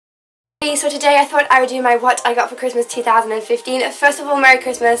Hey, so today I thought I would do my what I got for Christmas 2015. First of all, Merry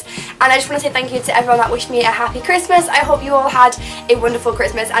Christmas, and I just want to say thank you to everyone that wished me a happy Christmas. I hope you all had a wonderful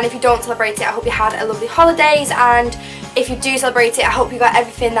Christmas, and if you don't celebrate it, I hope you had a lovely holidays, and if you do celebrate it, I hope you got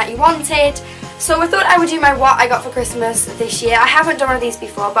everything that you wanted. So I thought I would do my what I got for Christmas this year. I haven't done one of these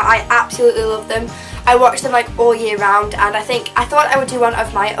before, but I absolutely love them. I watch them like all year round, and I thought I would do one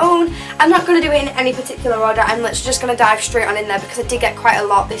of my own. I'm not going to do it in any particular order. I'm literally just going to dive straight on in there because I did get quite a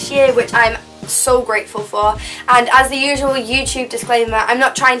lot this year, which I'm so grateful for. And as the usual YouTube disclaimer, I'm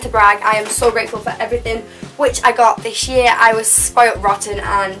not trying to brag. I am so grateful for everything which I got this year. I was spoilt rotten,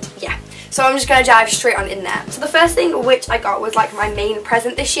 and yeah. So I'm just going to dive straight on in there. So the first thing which I got was like my main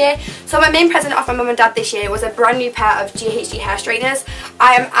present this year. So my main present off my mum and dad this year was a brand new pair of GHD hair straighteners.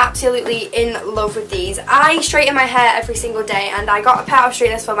 I am absolutely in love with these. I straighten my hair every single day, and I got a pair of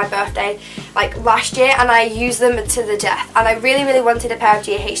straighteners for my birthday like last year, and I used them to the death. And I really wanted a pair of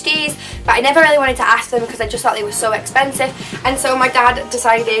GHDs, but I never really wanted to ask them because I just thought they were so expensive. And so my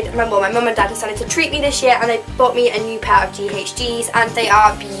mum and dad decided to treat me this year, and they bought me a new pair of GHDs, and they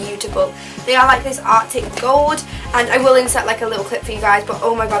are beautiful. They are like this Arctic gold, and I will insert like a little clip for you guys, but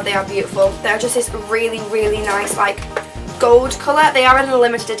oh my god, they are beautiful. They're just this really nice like gold colour. They are in a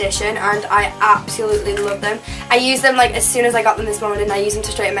limited edition, and I absolutely love them. I used them like as soon as I got them this morning. I used them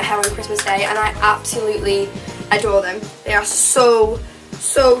to straighten my hair on Christmas Day, and I absolutely adore them. They are so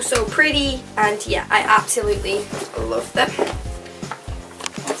pretty, and yeah, I absolutely love them.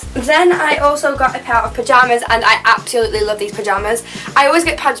 Then I also got a pair of pyjamas, and I absolutely love these pyjamas. I always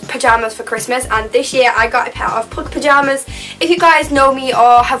get pyjamas for Christmas, and this year I got a pair of pug pyjamas. If you guys know me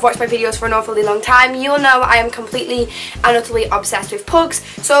or have watched my videos for an awfully long time, you'll know I am completely and utterly obsessed with pugs.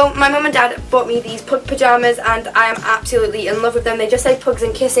 So my mum and dad bought me these pug pyjamas, and I am absolutely in love with them. They just say pugs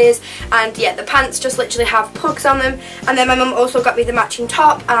and kisses, and yeah, the pants just literally have pugs on them. And then my mum also got me the matching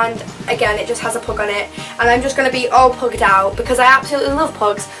top, and again it just has a pug on it, and I'm just going to be all pugged out because I absolutely love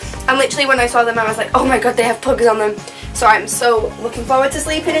pugs. And literally when I saw them I was like, oh my god, they have pugs on them. So I'm so looking forward to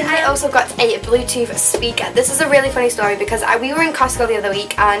sleeping in them. I also got a Bluetooth speaker. This is a really funny story because we were in Costco the other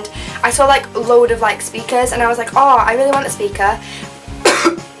week, and I saw like a load of like speakers, and I was like, oh, I really want a speaker.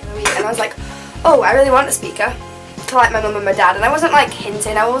 And I was like, oh, I really want a speaker to like my mum and my dad. And I wasn't like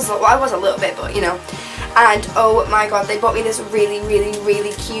hinting, I was a little bit, but you know. And oh my god, they bought me this really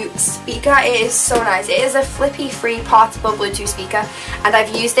cute speaker. It is so nice. It is a flippy free portable Bluetooth speaker, and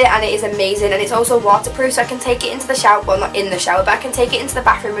I've used it, and it is amazing. And it's also waterproof, so I can take it into the shower, well, not in the shower, but I can take it into the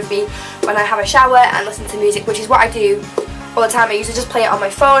bathroom with me when I have a shower and listen to music, which is what I do all the time. I usually just play it on my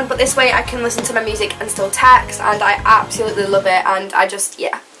phone, but this way I can listen to my music and still text, and I absolutely love it. And I just,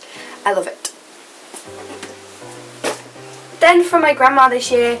 yeah, I love it. Then from my grandma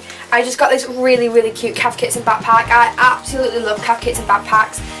this year, I just got this really cute calf kits and backpack. I absolutely love calf kits and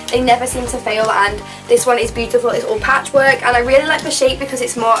backpacks. They never seem to fail, and this one is beautiful. It's all patchwork, and I really like the shape because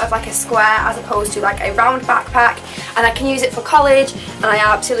it's more of like a square as opposed to like a round backpack, and I can use it for college, and I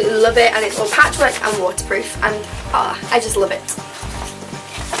absolutely love it. And it's all patchwork and waterproof, and I just love it.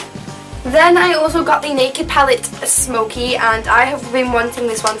 Then I also got the Naked Palette Smoky, and I have been wanting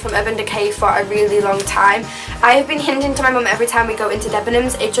this one from Urban Decay for a really long time. I have been hinting to my mum every time we go into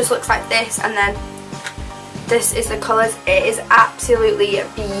Debenhams. It just looks like this, and then this is the colours. It is absolutely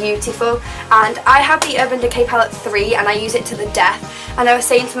beautiful, and I have the Urban Decay Palette 3, and I use it to the death. And I was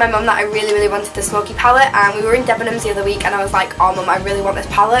saying to my mum that I really wanted the smoky palette, and we were in Debenhams the other week, and I was like, oh mum, I really want this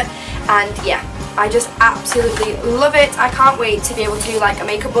palette. And yeah, I just absolutely love it. I can't wait to be able to do like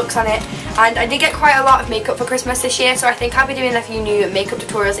makeup looks on it. And I did get quite a lot of makeup for Christmas this year, so I think I'll be doing a few new makeup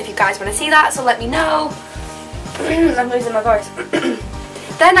tutorials if you guys want to see that, so let me know. I'm losing my voice.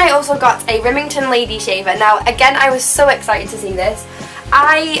 Then I also got a Remington Lady Shaver. Now again, I was so excited to see this.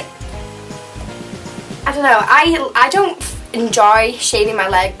 I don't know, I don't enjoy shaving my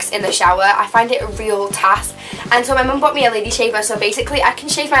legs in the shower. I find it a real task, and so my mum bought me a lady shaver, so basically I can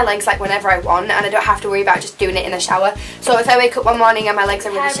shave my legs like whenever I want, and I don't have to worry about just doing it in the shower. So if I wake up one morning and my legs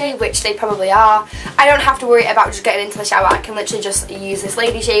are really itchy, which they probably are, I don't have to worry about just getting into the shower. I can literally just use this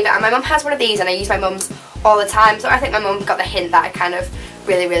lady shaver, and my mum has one of these, and I use my mum's all the time, so I think my mum got the hint that I kind of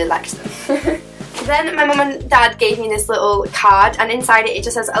really liked them. Then my mum and dad gave me this little card, and inside it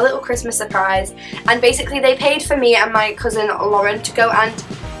just says a little Christmas surprise, and basically they paid for me and my cousin Lauren to go and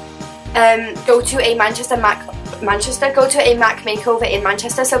go to a Mac makeover in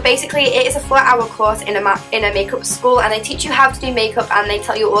Manchester. So basically it is a 4-hour course in a makeup school, and they teach you how to do makeup, and they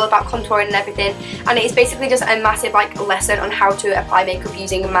tell you all about contouring and everything, and it is basically just a massive like lesson on how to apply makeup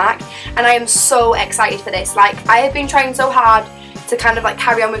using a Mac. And I am so excited for this. Like, I have been trying so hard to kind of like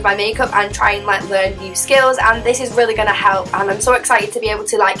carry on with my makeup and try and like learn new skills, and this is really going to help, and I'm so excited to be able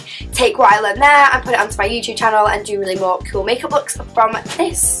to like take what I learned there and put it onto my YouTube channel and do really more cool makeup looks from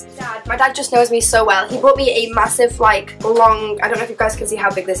this. My dad just knows me so well. He bought me a massive like long, I don't know if you guys can see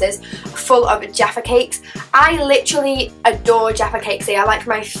how big this is, full of Jaffa cakes. I literally adore Jaffa cakes. They are like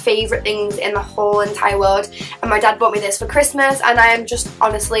my favourite things in the whole entire world, and my dad bought me this for Christmas, and I am just,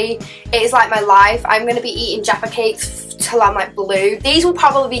 honestly, it is like my life. I'm going to be eating Jaffa cakes till I'm like blue. These will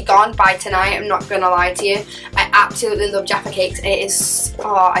probably be gone by tonight, I'm not gonna lie to you. I absolutely love Jaffa cakes. It is,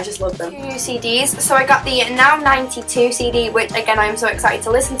 oh, I just love them. 2 CDs. So I got the Now 92 CD, which again I'm so excited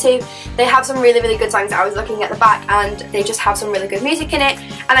to listen to. They have some really really good songs. I was looking at the back and they just have some really good music in it.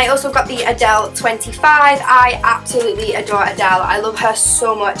 And I also got the Adele 25. I absolutely adore Adele. I love her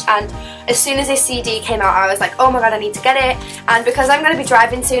so much, and as soon as this CD came out I was like, oh my god, I need to get it. And because I'm going to be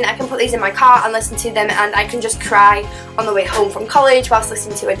driving soon, I can put these in my car and listen to them, and I can just cry on the way home from college whilst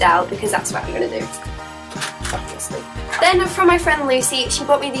listening to Adele, because that's what I'm going to do, obviously. Then from my friend Lucy, she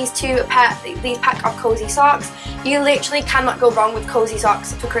bought me these pack of cozy socks. You literally cannot go wrong with cozy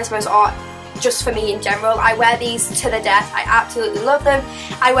socks for Christmas, or just for me in general. I wear these to the death. I absolutely love them.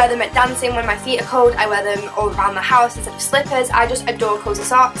 I wear them at dancing when my feet are cold. I wear them all around the house instead of slippers. I just adore cozy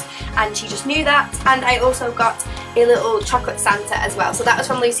socks, and she just knew that. And I also got a little chocolate Santa as well. So that was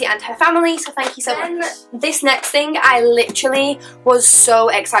from Lucy and her family, so thank you so much. This next thing I literally was so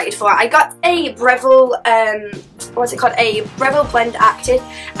excited for. I got a Breville, what's it called? A Breville Blend Active.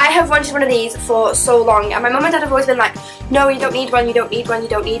 I have wanted one of these for so long, and my mum and dad have always been like, no, you don't need one, you don't need one, you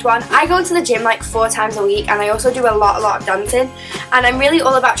don't need one. I go to the gym like 4 times a week, and I also do a lot of dancing, and I'm really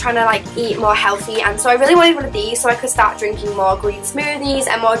all about trying to like eat more healthy, and so I really wanted one of these so I could start drinking more green smoothies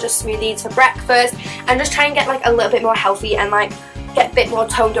and more just smoothies for breakfast, and just try and get like a little bit more healthy and like get a bit more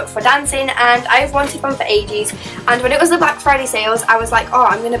toned up for dancing. And I've wanted one for ages, and when it was the Black Friday sales I was like, oh,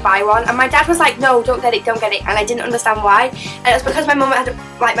 I'm gonna buy one, and my dad was like, no, don't get it, and I didn't understand why, and it was because my mum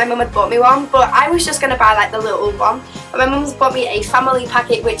had bought me one, but I was just gonna buy like the little one. But my mum's bought me a family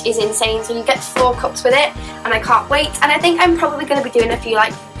packet, which is insane, so you get 4 cups with it, and I can't wait. And I think I'm probably going to be doing a few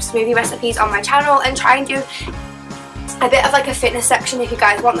like smoothie recipes on my channel and try and do a bit of like a fitness section if you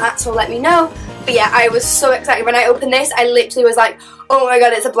guys want that, so let me know. But yeah, I was so excited when I opened this. I literally was like, oh my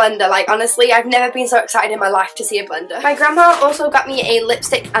god, it's a blender. Like honestly, I've never been so excited in my life to see a blender. My grandma also got me a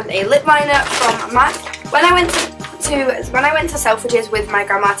lipstick and a lip liner from MAC. When I went to Selfridges with my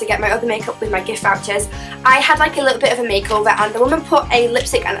grandma to get my other makeup with my gift vouchers, I had like a little bit of a makeover, and the woman put a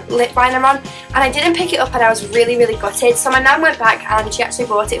lipstick and lip liner on, and I didn't pick it up, and I was really gutted. So my nan went back and she actually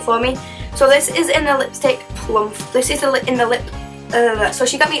bought it for me. So this is in the lipstick plum. This is in the lip. So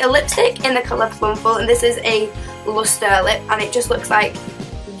she got me a lipstick in the colour Plumful, and this is a luster lip, and it just looks like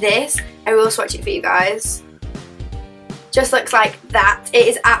this. I will swatch it for you guys. Just looks like that. It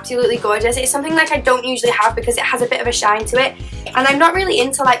is absolutely gorgeous. It's something like I don't usually have because it has a bit of a shine to it, and I'm not really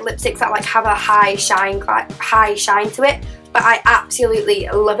into like lipsticks that like have a high shine to it, but I absolutely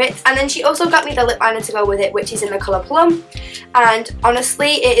love it. And then she also got me the lip liner to go with it, which is in the colour Plum, and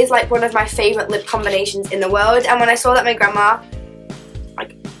honestly it is like one of my favourite lip combinations in the world. And when I saw that my grandma,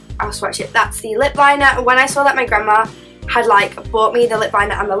 like, I'll swatch it, that's the lip liner. When I saw that my grandma had like bought me the lip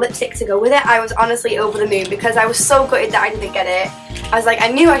liner and the lipstick to go with it, I was honestly over the moon because I was so gutted that I didn't get it. I was like, I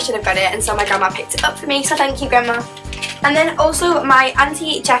knew I should have got it, and so my grandma picked it up for me, so thank you, grandma. And then also my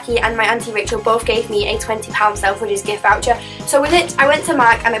auntie Jackie and my auntie Rachel both gave me a £20 Selfridges gift voucher. So with it I went to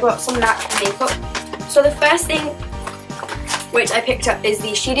MAC and I bought some MAC makeup. So the first thing which I picked up is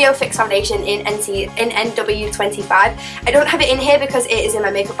the Studio Fix Foundation in NW25. I don't have it in here because it is in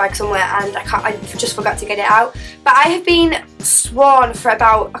my makeup bag somewhere, and I just forgot to get it out. But I have been sworn for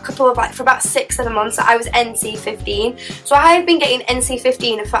about for about 6-7 months that I was NC15. So I have been getting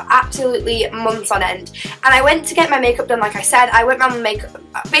NC15 for absolutely months on end. And I went to get my makeup done, like I said. I went round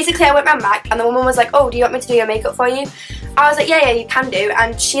basically I went round MAC, and the woman was like, oh, do you want me to do your makeup for you? I was like, yeah, you can do.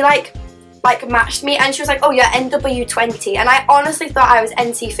 And she like matched me, and she was like, oh, you're NW20, and I honestly thought I was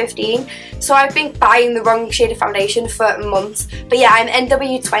NC15, so I've been buying the wrong shade of foundation for months. But yeah, I'm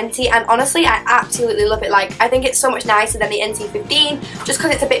NW20, and honestly I absolutely love it. Like, I think it's so much nicer than the NC15 just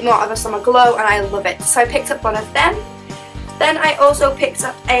because it's a bit more of a summer glow, and I love it. So I picked up one of them. Then I also picked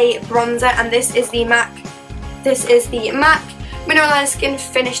up a bronzer, and this is the MAC Mineralized Skin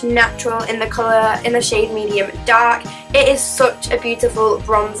Finish Natural in the shade Medium Dark. It is such a beautiful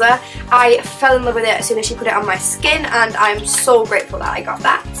bronzer. I fell in love with it as soon as she put it on my skin, and I'm so grateful that I got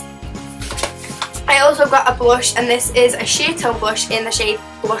that. I also got a blush, and this is a sheer tone blush in the shade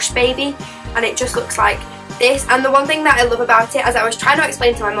Blush Baby, and it just looks like this. And the one thing that I love about it, as I was trying to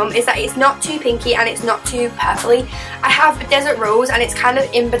explain to my mum, is that it's not too pinky and it's not too purpley. I have Desert Rose and it's kind of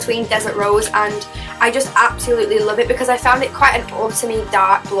in between Desert Rose, and I just absolutely love it because I found it quite an autumny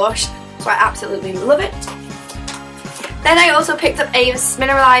dark blush, so I absolutely love it. Then I also picked up a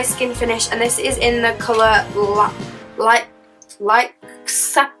mineralized skin finish, and this is in the colour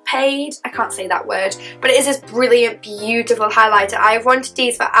Sapade. I can't say that word, but it is this brilliant, beautiful highlighter. I've wanted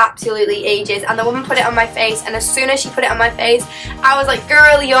these for absolutely ages, and the woman put it on my face, and as soon as she put it on my face, I was like,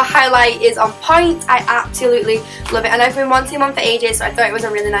 girl, your highlight is on point. I absolutely love it, and I've been wanting one for ages, so I thought it was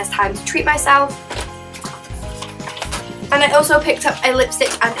a really nice time to treat myself. And I also picked up a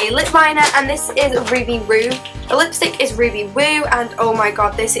lipstick and a lip liner, and this is Ruby Woo. The lipstick is Ruby Woo, and oh my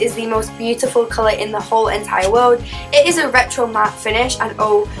god, this is the most beautiful colour in the whole entire world. It is a retro matte finish, and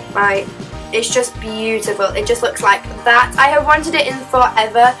oh my, it's just beautiful. It just looks like that. I have wanted it in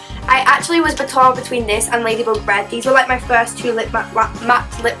forever. I actually was between this and Ladybug Red. These were like my first two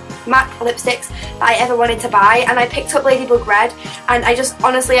matte lipsticks that I ever wanted to buy, and I picked up Ladybug Red, and I just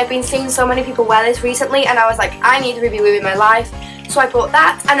honestly, I've been seeing so many people wear this recently, and I was like, I need Ruby Woo in my life, so I bought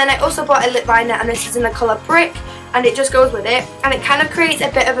that. And then I also bought a lip liner, and this is in the colour Brick, and it just goes with it, and it kind of creates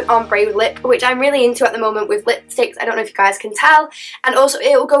a bit of an ombre lip, which I'm really into at the moment with lipsticks. I don't know if you guys can tell, and also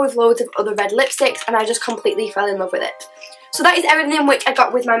it will go with loads of other red lipsticks, and I just completely fell in love with it. So that is everything which I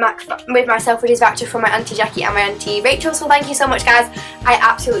got with my Selfridges voucher from my Auntie Jackie and my Auntie Rachel, so thank you so much, guys. I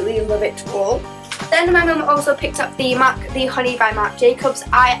absolutely love it all. Then my mum also picked up the Honey by Marc Jacobs.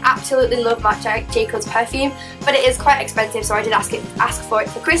 I absolutely love Marc Jacobs perfume, but it is quite expensive, so I did ask for it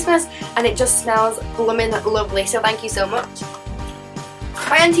for Christmas, and it just smells blooming lovely, so thank you so much.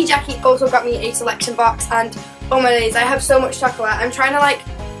 My Auntie Jackie also got me a selection box, and oh my days, I have so much chocolate. I'm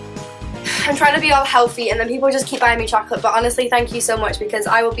trying to be all healthy, and then people just keep buying me chocolate, but honestly, thank you so much, because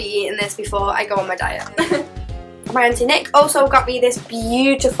I will be eating this before I go on my diet. My Auntie Nick also got me this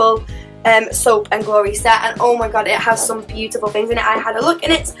beautiful soap and glory set, and oh my god, it has some beautiful things in it. I had a look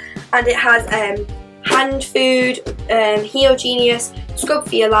in it, and it has hand food, Heo Genius, Scrub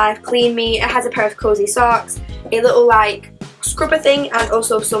for Your Life, Clean Me. It has a pair of cozy socks, a little like scrubber thing, and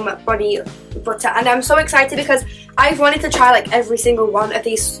also some body butter. And I'm so excited because I've wanted to try like every single one of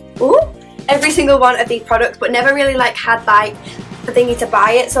these products, but never really like had like the thingy to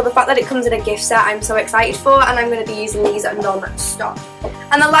buy it. So the fact that it comes in a gift set, I'm so excited for, and I'm going to be using these non-stop.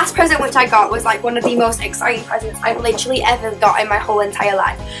 And the last present which I got was like one of the most exciting presents I've literally ever got in my whole entire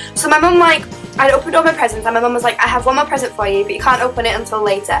life. So my mum, like, I'd opened all my presents, and my mum was like, I have one more present for you, but you can't open it until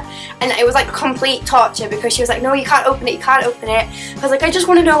later. And it was like complete torture, because she was like, no, you can't open it, you can't open it. I was like, I just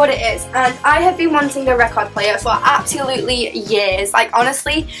want to know what it is. And I have been wanting a record player for absolutely years. Like,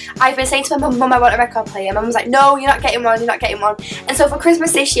 honestly, I've been saying to my mum, Mum, I want a record player. My mum was like, no, you're not getting one, you're not getting one. And so for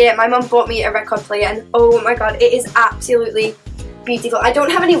Christmas this year, my mum bought me a record player, and oh my god, it is absolutely beautiful. I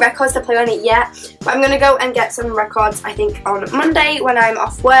don't have any records to play on it yet, but I'm going to go and get some records, I think, on Monday when I'm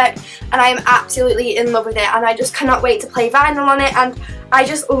off work, and I am absolutely in love with it, and I just cannot wait to play vinyl on it. And I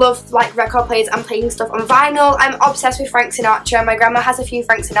just love like record players and playing stuff on vinyl. I'm obsessed with Frank Sinatra. My grandma has a few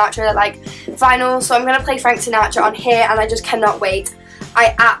Frank Sinatra like vinyl, so I'm going to play Frank Sinatra on here, and I just cannot wait.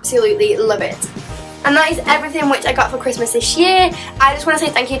 I absolutely love it. And that is everything which I got for Christmas this year. I just want to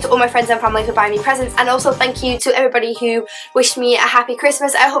say thank you to all my friends and family for buying me presents, and also thank you to everybody who wished me a happy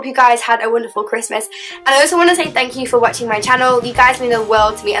Christmas. I hope you guys had a wonderful Christmas. And I also want to say thank you for watching my channel. You guys mean the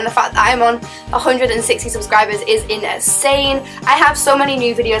world to me, and the fact that I'm on 160 subscribers is insane. I have so many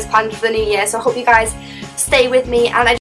new videos planned for the new year, so I hope you guys stay with me, and I